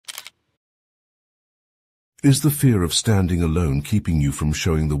Is the fear of standing alone keeping you from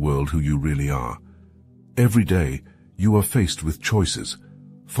showing the world who you really are? Every day, you are faced with choices.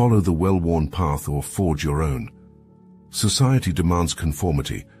 Follow the well-worn path or forge your own. Society demands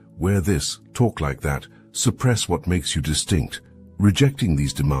conformity. Wear this, talk like that, suppress what makes you distinct. Rejecting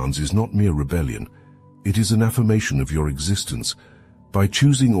these demands is not mere rebellion. It is an affirmation of your existence. By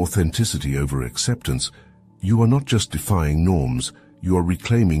choosing authenticity over acceptance, you are not just defying norms, you are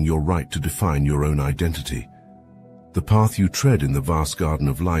reclaiming your right to define your own identity. The path you tread in the vast garden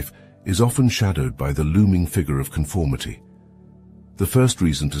of life is often shadowed by the looming figure of conformity. The first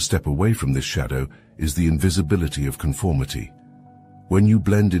reason to step away from this shadow is the invisibility of conformity. When you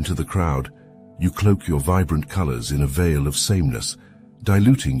blend into the crowd, you cloak your vibrant colors in a veil of sameness,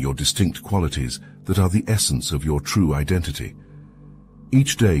 diluting your distinct qualities that are the essence of your true identity.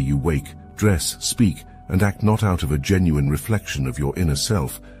 Each day you wake, dress, speak, and act not out of a genuine reflection of your inner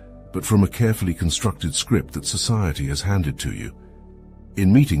self, but from a carefully constructed script that society has handed to you.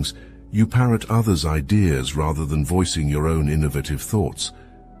 In meetings, you parrot others' ideas rather than voicing your own innovative thoughts.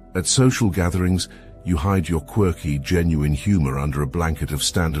 At social gatherings, you hide your quirky, genuine humor under a blanket of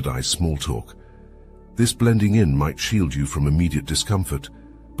standardized small talk. This blending in might shield you from immediate discomfort,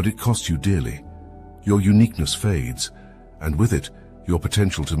 but it costs you dearly. Your uniqueness fades, and with it, your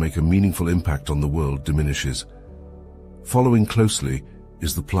potential to make a meaningful impact on the world diminishes. Following closely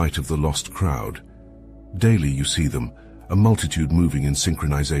is the plight of the lost crowd. Daily you see them, a multitude moving in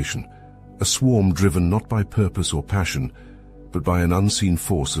synchronization, a swarm driven not by purpose or passion, but by an unseen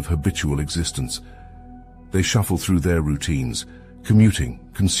force of habitual existence. They shuffle through their routines, commuting,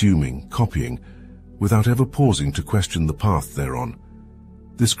 consuming, copying, without ever pausing to question the path they're on.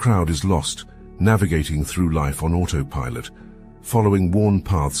 This crowd is lost, navigating through life on autopilot, following worn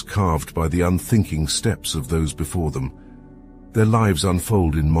paths carved by the unthinking steps of those before them. Their lives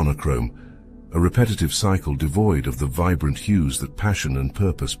unfold in monochrome, a repetitive cycle devoid of the vibrant hues that passion and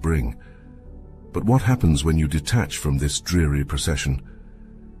purpose bring. But what happens when you detach from this dreary procession?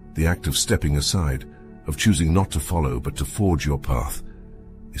 The act of stepping aside, of choosing not to follow but to forge your path,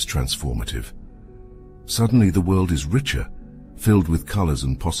 is transformative. Suddenly the world is richer, filled with colors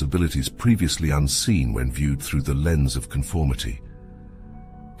and possibilities previously unseen when viewed through the lens of conformity.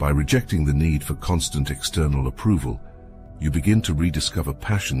 By rejecting the need for constant external approval, you begin to rediscover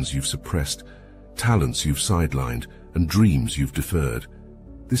passions you've suppressed, talents you've sidelined, and dreams you've deferred.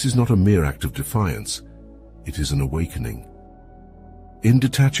 This is not a mere act of defiance, it is an awakening. In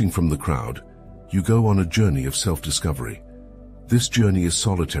detaching from the crowd, you go on a journey of self-discovery. This journey is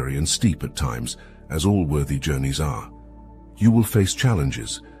solitary and steep at times, as all worthy journeys are. You will face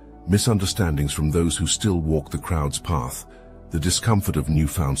challenges, misunderstandings from those who still walk the crowd's path, the discomfort of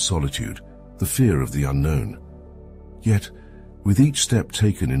newfound solitude, the fear of the unknown. Yet, with each step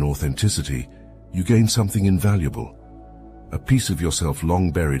taken in authenticity, you gain something invaluable, a piece of yourself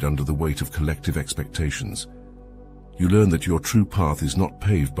long buried under the weight of collective expectations. You learn that your true path is not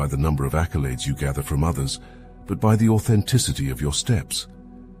paved by the number of accolades you gather from others, but by the authenticity of your steps.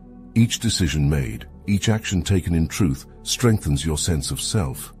 Each decision made, each action taken in truth, strengthens your sense of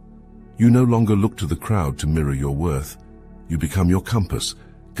self. You no longer look to the crowd to mirror your worth. You become your compass,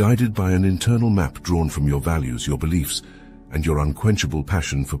 guided by an internal map drawn from your values, your beliefs, and your unquenchable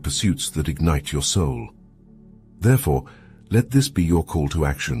passion for pursuits that ignite your soul. Therefore, let this be your call to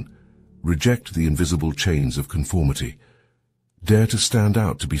action. Reject the invisible chains of conformity. Dare to stand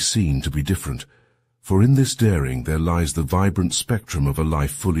out, to be seen, to be different. For in this daring there lies the vibrant spectrum of a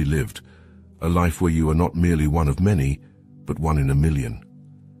life fully lived, a life where you are not merely one of many, but one in a million.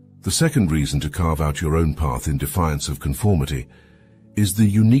 The second reason to carve out your own path in defiance of conformity is the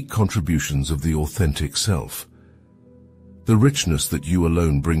unique contributions of the authentic self. The richness that you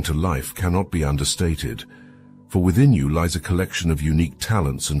alone bring to life cannot be understated, for within you lies a collection of unique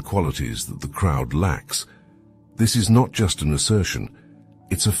talents and qualities that the crowd lacks. This is not just an assertion,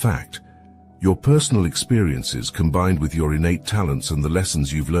 it's a fact. Your personal experiences, combined with your innate talents and the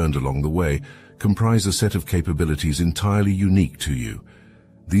lessons you've learned along the way, comprise a set of capabilities entirely unique to you.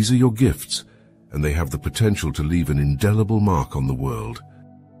 These are your gifts, and they have the potential to leave an indelible mark on the world.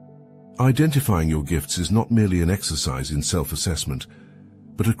 Identifying your gifts is not merely an exercise in self-assessment,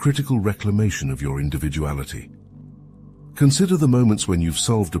 but a critical reclamation of your individuality. Consider the moments when you've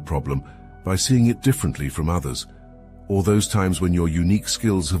solved a problem by seeing it differently from others, or those times when your unique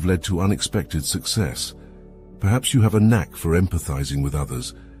skills have led to unexpected success. Perhaps you have a knack for empathizing with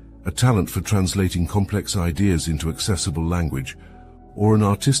others, a talent for translating complex ideas into accessible language, or an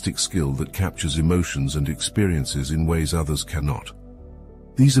artistic skill that captures emotions and experiences in ways others cannot.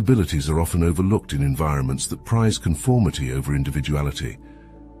 These abilities are often overlooked in environments that prize conformity over individuality.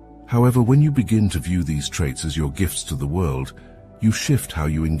 However, when you begin to view these traits as your gifts to the world, you shift how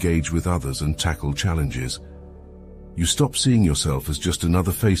you engage with others and tackle challenges. You stop seeing yourself as just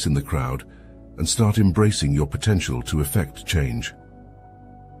another face in the crowd and start embracing your potential to effect change.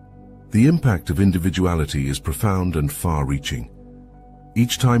 The impact of individuality is profound and far-reaching.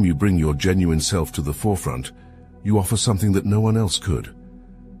 Each time you bring your genuine self to the forefront, you offer something that no one else could.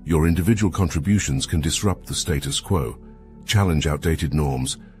 Your individual contributions can disrupt the status quo, challenge outdated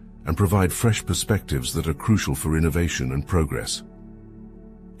norms, and provide fresh perspectives that are crucial for innovation and progress.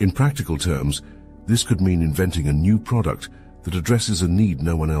 In practical terms, this could mean inventing a new product that addresses a need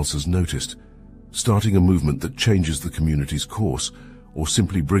no one else has noticed, starting a movement that changes the community's course, or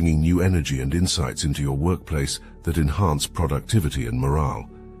simply bringing new energy and insights into your workplace that enhance productivity and morale.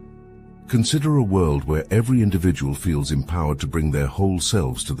 Consider a world where every individual feels empowered to bring their whole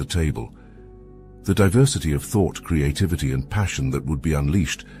selves to the table. The diversity of thought, creativity, and passion that would be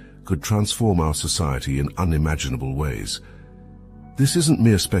unleashed could transform our society in unimaginable ways. This isn't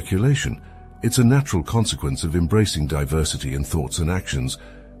mere speculation. It's a natural consequence of embracing diversity in thoughts and actions,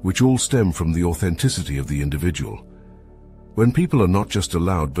 which all stem from the authenticity of the individual. When people are not just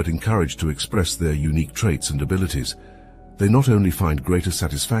allowed but encouraged to express their unique traits and abilities, they not only find greater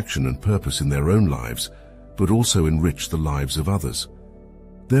satisfaction and purpose in their own lives, but also enrich the lives of others.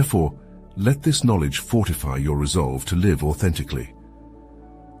 Therefore, let this knowledge fortify your resolve to live authentically.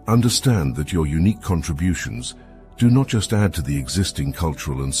 Understand that your unique contributions do not just add to the existing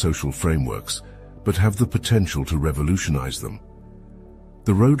cultural and social frameworks, but have the potential to revolutionize them.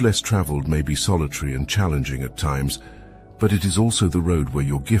 The road less traveled may be solitary and challenging at times, but it is also the road where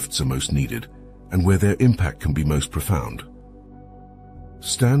your gifts are most needed and where their impact can be most profound.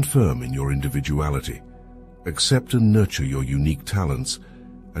 Stand firm in your individuality, accept and nurture your unique talents,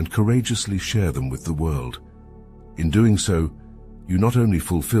 and courageously share them with the world. In doing so, you not only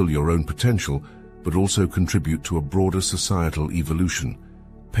fulfill your own potential, but also contribute to a broader societal evolution,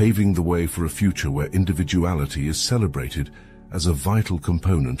 paving the way for a future where individuality is celebrated as a vital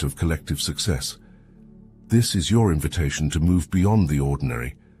component of collective success. This is your invitation to move beyond the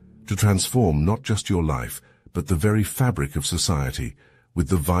ordinary, to transform not just your life, but the very fabric of society with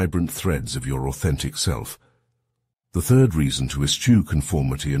the vibrant threads of your authentic self. The third reason to eschew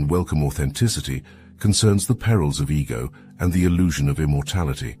conformity and welcome authenticity concerns the perils of ego and the illusion of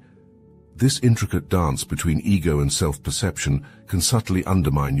immortality. This intricate dance between ego and self-perception can subtly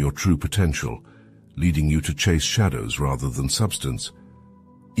undermine your true potential, leading you to chase shadows rather than substance.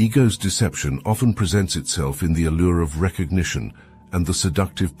 Ego's deception often presents itself in the allure of recognition and the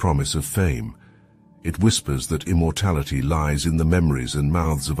seductive promise of fame. It whispers that immortality lies in the memories and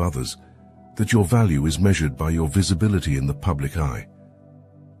mouths of others, that your value is measured by your visibility in the public eye.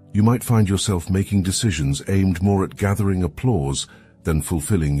 You might find yourself making decisions aimed more at gathering applause than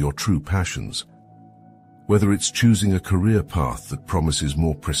fulfilling your true passions. Whether it's choosing a career path that promises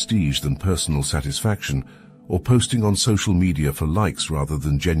more prestige than personal satisfaction, or posting on social media for likes rather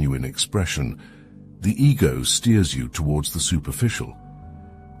than genuine expression, the ego steers you towards the superficial.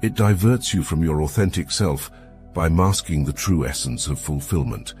 It diverts you from your authentic self by masking the true essence of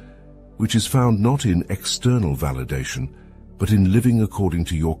fulfillment, which is found not in external validation, but in living according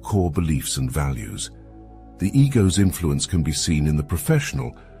to your core beliefs and values. The ego's influence can be seen in the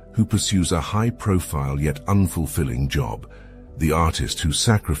professional who pursues a high-profile yet unfulfilling job, the artist who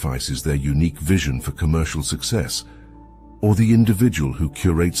sacrifices their unique vision for commercial success, or the individual who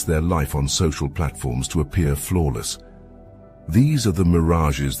curates their life on social platforms to appear flawless. These are the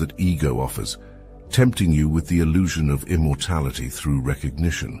mirages that ego offers, tempting you with the illusion of immortality through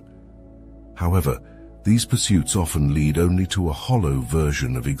recognition. However, these pursuits often lead only to a hollow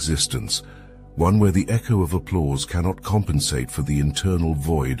version of existence, one where the echo of applause cannot compensate for the internal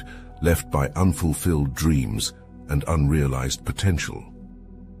void left by unfulfilled dreams and unrealized potential.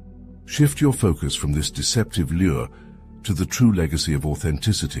 Shift your focus from this deceptive lure to the true legacy of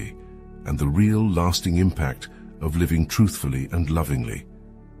authenticity and the real lasting impact of living truthfully and lovingly.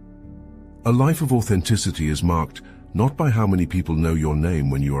 A life of authenticity is marked not by how many people know your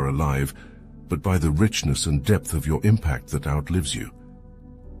name when you are alive, but by the richness and depth of your impact that outlives you.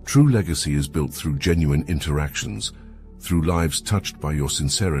 True legacy is built through genuine interactions, through lives touched by your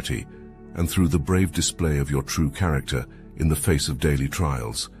sincerity, and through the brave display of your true character in the face of daily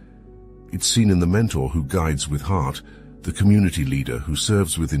trials. It's seen in the mentor who guides with heart, the community leader who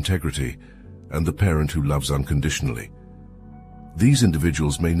serves with integrity, and the parent who loves unconditionally. These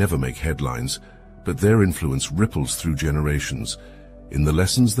individuals may never make headlines, but their influence ripples through generations, in the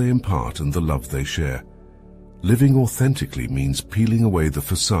lessons they impart and the love they share. Living authentically means peeling away the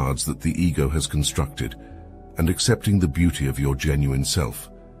facades that the ego has constructed and accepting the beauty of your genuine self.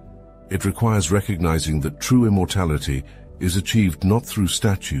 It requires recognizing that true immortality is achieved not through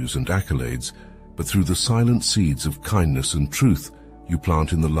statues and accolades, but through the silent seeds of kindness and truth you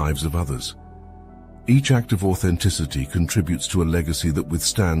plant in the lives of others. Each act of authenticity contributes to a legacy that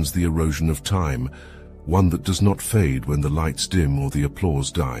withstands the erosion of time, one that does not fade when the lights dim or the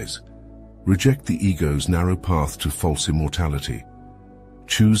applause dies. Reject the ego's narrow path to false immortality.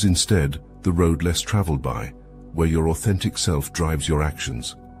 Choose instead the road less traveled by, where your authentic self drives your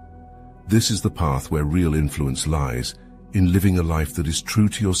actions. This is the path where real influence lies, in living a life that is true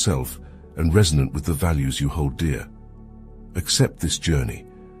to yourself and resonant with the values you hold dear. Accept this journey,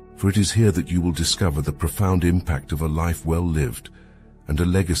 for it is here that you will discover the profound impact of a life well lived and a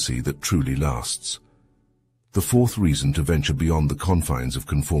legacy that truly lasts. The fourth reason to venture beyond the confines of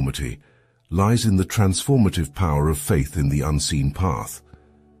conformity lies in the transformative power of faith in the unseen path.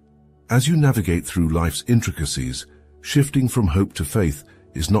 As you navigate through life's intricacies, shifting from hope to faith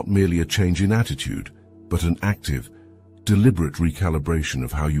is not merely a change in attitude, but an active, deliberate recalibration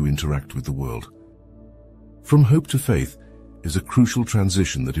of how you interact with the world. From hope to faith is a crucial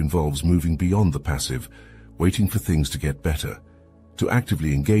transition that involves moving beyond the passive, waiting for things to get better, to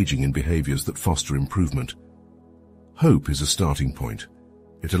actively engaging in behaviors that foster improvement. Hope is a starting point.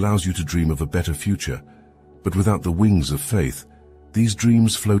 It allows you to dream of a better future, but without the wings of faith, these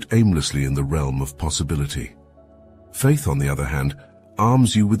dreams float aimlessly in the realm of possibility. Faith, on the other hand,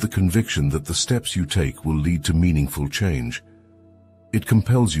 arms you with the conviction that the steps you take will lead to meaningful change. It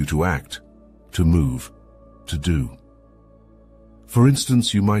compels you to act, to move, to do. For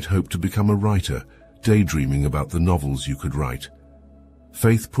instance, you might hope to become a writer, daydreaming about the novels you could write.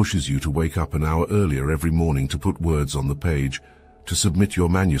 Faith pushes you to wake up an hour earlier every morning to put words on the page, to submit your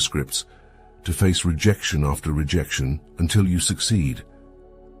manuscripts, to face rejection after rejection until you succeed.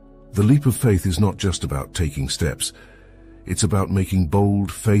 The leap of faith is not just about taking steps. It's about making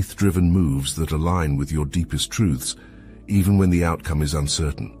bold, faith-driven moves that align with your deepest truths, even when the outcome is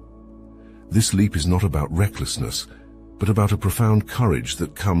uncertain. This leap is not about recklessness, but about a profound courage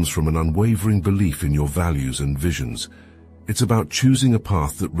that comes from an unwavering belief in your values and visions. It's about choosing a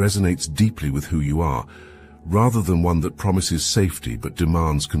path that resonates deeply with who you are, rather than one that promises safety but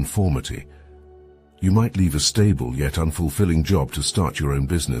demands conformity. You might leave a stable yet unfulfilling job to start your own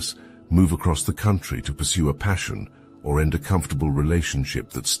business, move across the country to pursue a passion, or end a comfortable relationship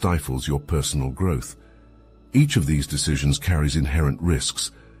that stifles your personal growth. Each of these decisions carries inherent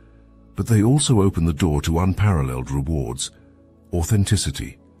risks, but they also open the door to unparalleled rewards: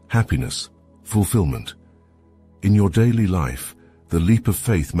 authenticity, happiness, fulfillment. In your daily life, the leap of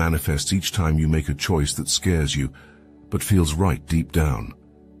faith manifests each time you make a choice that scares you, but feels right deep down.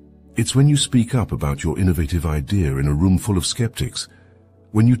 It's when you speak up about your innovative idea in a room full of skeptics,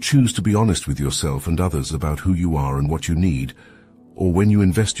 when you choose to be honest with yourself and others about who you are and what you need, or when you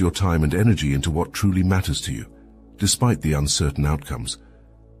invest your time and energy into what truly matters to you, despite the uncertain outcomes.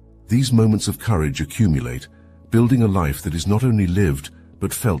 These moments of courage accumulate, building a life that is not only lived,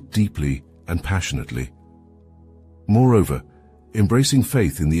 but felt deeply and passionately. Moreover, embracing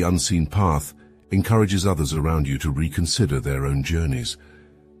faith in the unseen path encourages others around you to reconsider their own journeys.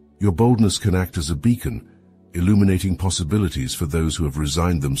 Your boldness can act as a beacon, illuminating possibilities for those who have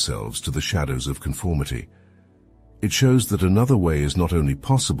resigned themselves to the shadows of conformity. It shows that another way is not only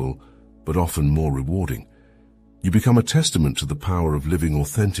possible, but often more rewarding. You become a testament to the power of living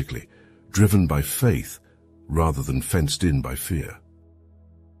authentically, driven by faith rather than fenced in by fear.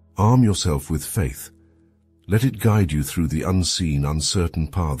 Arm yourself with faith. Let it guide you through the unseen, uncertain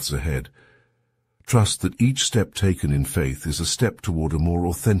paths ahead. Trust that each step taken in faith is a step toward a more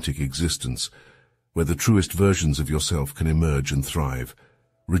authentic existence, where the truest versions of yourself can emerge and thrive.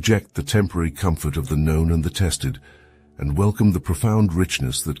 Reject the temporary comfort of the known and the tested, and welcome the profound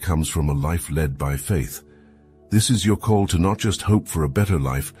richness that comes from a life led by faith. This is your call to not just hope for a better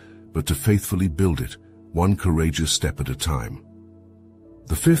life, but to faithfully build it, one courageous step at a time.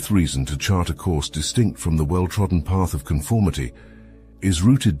 The fifth reason to chart a course distinct from the well-trodden path of conformity is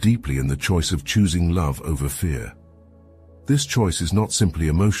rooted deeply in the choice of choosing love over fear. This choice is not simply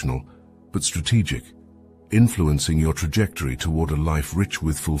emotional, but strategic, influencing your trajectory toward a life rich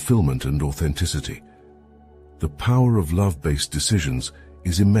with fulfillment and authenticity. The power of love-based decisions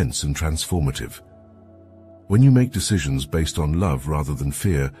is immense and transformative. When you make decisions based on love rather than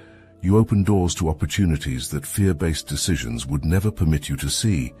fear, you open doors to opportunities that fear-based decisions would never permit you to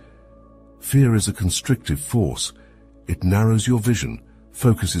see. Fear is a constrictive force. It narrows your vision,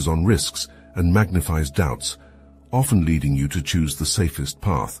 focuses on risks, and magnifies doubts, often leading you to choose the safest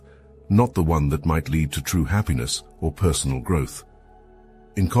path, not the one that might lead to true happiness or personal growth.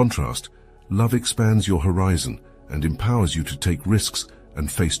 In contrast, love expands your horizon and empowers you to take risks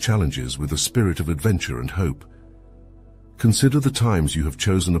and face challenges with a spirit of adventure and hope. Consider the times you have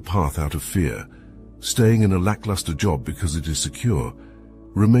chosen a path out of fear, staying in a lackluster job because it is secure,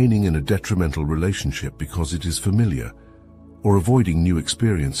 remaining in a detrimental relationship because it is familiar, or avoiding new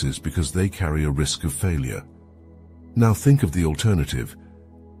experiences because they carry a risk of failure. Now think of the alternative,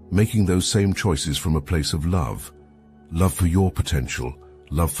 making those same choices from a place of love. Love for your potential,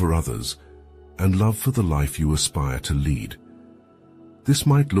 love for others, and love for the life you aspire to lead. This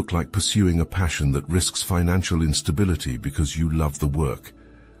might look like pursuing a passion that risks financial instability because you love the work,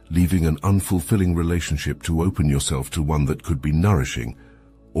 leaving an unfulfilling relationship to open yourself to one that could be nourishing,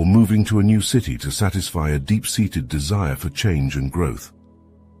 or moving to a new city to satisfy a deep-seated desire for change and growth.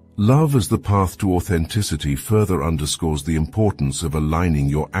 Love as the path to authenticity further underscores the importance of aligning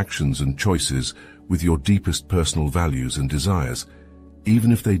your actions and choices with your deepest personal values and desires,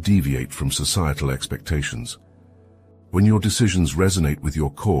 even if they deviate from societal expectations. When your decisions resonate with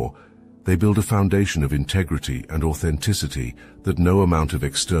your core, they build a foundation of integrity and authenticity that no amount of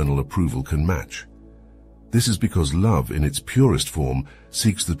external approval can match. This is because love, in its purest form,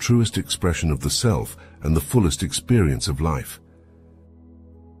 seeks the truest expression of the self and the fullest experience of life.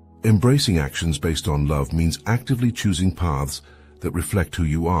 Embracing actions based on love means actively choosing paths that reflect who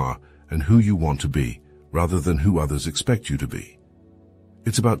you are and who you want to be, rather than who others expect you to be.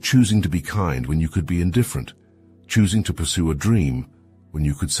 It's about choosing to be kind when you could be indifferent, choosing to pursue a dream when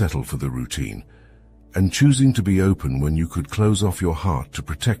you could settle for the routine, and choosing to be open when you could close off your heart to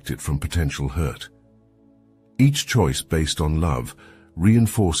protect it from potential hurt. Each choice based on love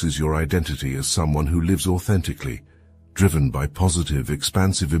reinforces your identity as someone who lives authentically, driven by positive,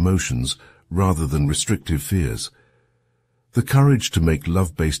 expansive emotions rather than restrictive fears. The courage to make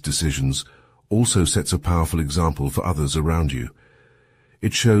love-based decisions also sets a powerful example for others around you.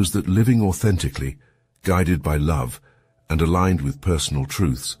 It shows that living authentically, guided by love, and aligned with personal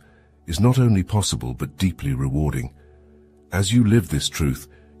truths, is not only possible but deeply rewarding. As you live this truth,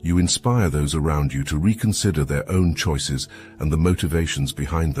 you inspire those around you to reconsider their own choices and the motivations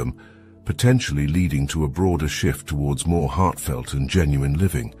behind them, potentially leading to a broader shift towards more heartfelt and genuine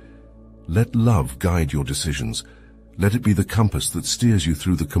living. Let love guide your decisions. Let it be the compass that steers you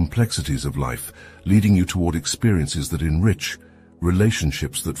through the complexities of life, leading you toward experiences that enrich,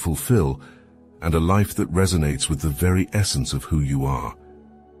 relationships that fulfill, and a life that resonates with the very essence of who you are.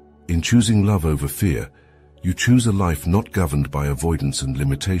 In choosing love over fear, you choose a life not governed by avoidance and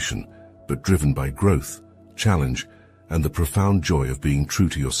limitation, but driven by growth, challenge, and the profound joy of being true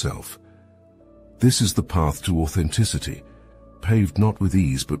to yourself. This is the path to authenticity, paved not with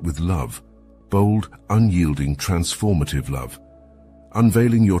ease but with love, bold, unyielding, transformative love.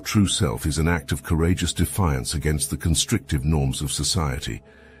 Unveiling your true self is an act of courageous defiance against the constrictive norms of society.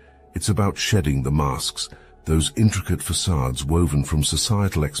 It's about shedding the masks, those intricate facades woven from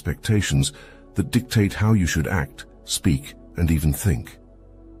societal expectations that dictate how you should act, speak, and even think.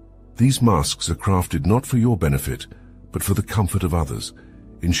 These masks are crafted not for your benefit, but for the comfort of others,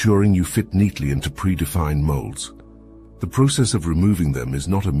 ensuring you fit neatly into predefined molds. The process of removing them is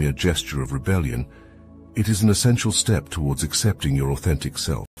not a mere gesture of rebellion. It is an essential step towards accepting your authentic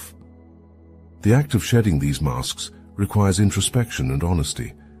self. The act of shedding these masks requires introspection and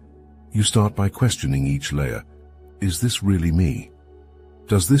honesty. You start by questioning each layer. Is this really me?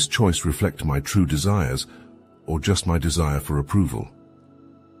 Does this choice reflect my true desires, or just my desire for approval?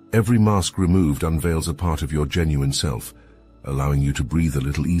 Every mask removed unveils a part of your genuine self, allowing you to breathe a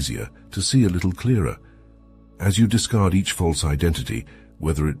little easier, to see a little clearer. As you discard each false identity,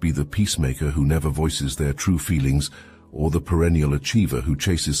 whether it be the peacemaker who never voices their true feelings, or the perennial achiever who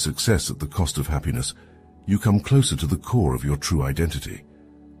chases success at the cost of happiness, you come closer to the core of your true identity.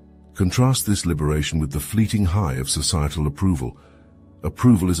 Contrast this liberation with the fleeting high of societal approval.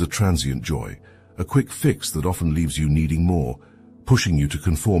 Approval is a transient joy, a quick fix that often leaves you needing more, pushing you to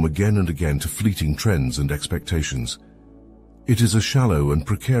conform again and again to fleeting trends and expectations. It is a shallow and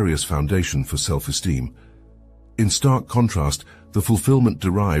precarious foundation for self-esteem. In stark contrast, the fulfillment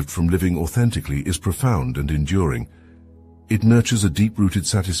derived from living authentically is profound and enduring. It nurtures a deep-rooted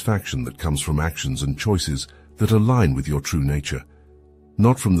satisfaction that comes from actions and choices that align with your true nature,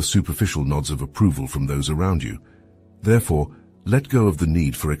 not from the superficial nods of approval from those around you. Therefore, let go of the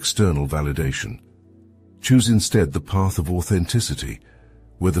need for external validation. Choose instead the path of authenticity,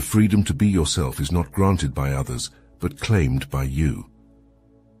 where the freedom to be yourself is not granted by others, but claimed by you.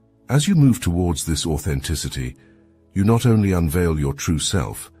 As you move towards this authenticity, you not only unveil your true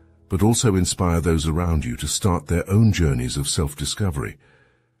self, but also inspire those around you to start their own journeys of self-discovery.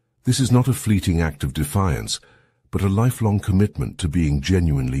 This is not a fleeting act of defiance, but a lifelong commitment to being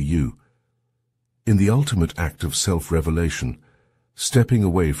genuinely you. In the ultimate act of self-revelation, Stepping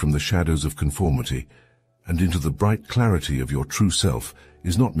away from the shadows of conformity and into the bright clarity of your true self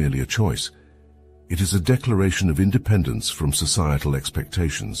is not merely a choice. It is a declaration of independence from societal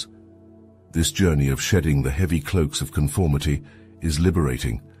expectations. This journey of shedding the heavy cloaks of conformity is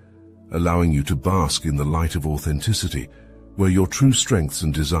liberating, allowing you to bask in the light of authenticity, where your true strengths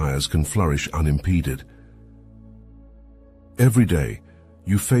and desires can flourish unimpeded. Every day,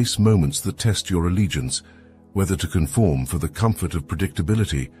 you face moments that test your allegiance, whether to conform for the comfort of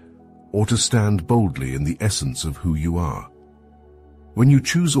predictability or to stand boldly in the essence of who you are. When you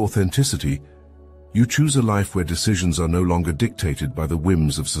choose authenticity, you choose a life where decisions are no longer dictated by the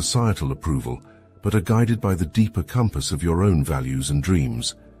whims of societal approval, but are guided by the deeper compass of your own values and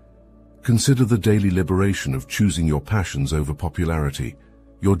dreams. Consider the daily liberation of choosing your passions over popularity,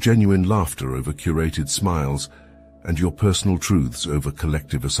 your genuine laughter over curated smiles, and your personal truths over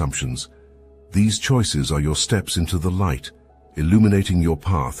collective assumptions. These choices are your steps into the light, illuminating your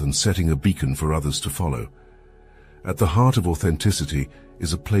path and setting a beacon for others to follow. At the heart of authenticity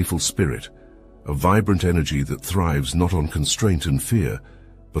is a playful spirit, a vibrant energy that thrives not on constraint and fear,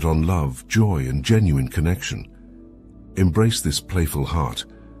 but on love, joy, and genuine connection. Embrace this playful heart,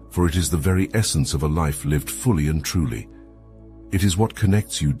 for it is the very essence of a life lived fully and truly. It is what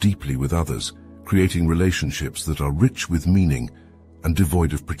connects you deeply with others, creating relationships that are rich with meaning and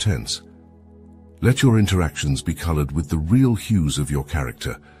devoid of pretense. Let your interactions be colored with the real hues of your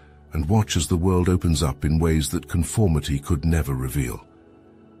character, and watch as the world opens up in ways that conformity could never reveal.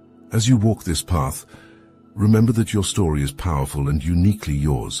 As you walk this path, remember that your story is powerful and uniquely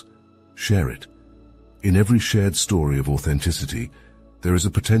yours. Share it. In every shared story of authenticity, there is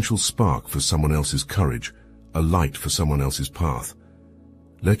a potential spark for someone else's courage, a light for someone else's path.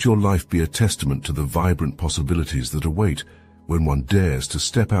 Let your life be a testament to the vibrant possibilities that await when one dares to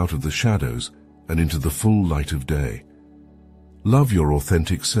step out of the shadows and into the full light of day. Love your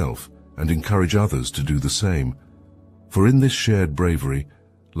authentic self and encourage others to do the same, for in this shared bravery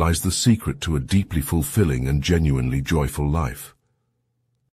lies the secret to a deeply fulfilling and genuinely joyful life.